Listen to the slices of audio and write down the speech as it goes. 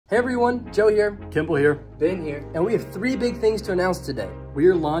Hey everyone, Joe here, Kimball here, Ben here, and we have 3 big things to announce today. We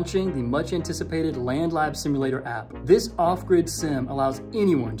are launching the much anticipated LandLab Simulator app. This off-grid sim allows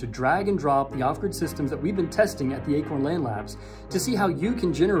anyone to drag and drop the off-grid systems that we've been testing at the Acorn Land Labs to see how you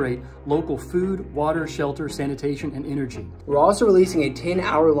can generate local food, water, shelter, sanitation, and energy. We're also releasing a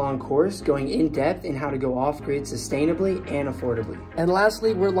 10-hour-long course going in-depth in how to go off-grid sustainably and affordably. And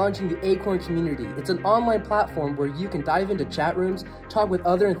lastly, we're launching the Acorn Community. It's an online platform where you can dive into chat rooms, talk with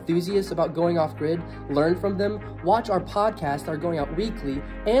other enthusiasts about going off-grid, learn from them, watch our podcasts that are going out weekly,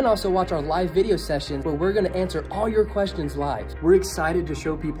 and also watch our live video sessions where we're going to answer all your questions live. We're excited to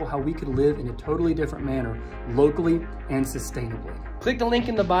show people how we could live in a totally different manner, locally and sustainably. Click the link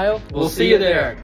in the bio. We'll see you there.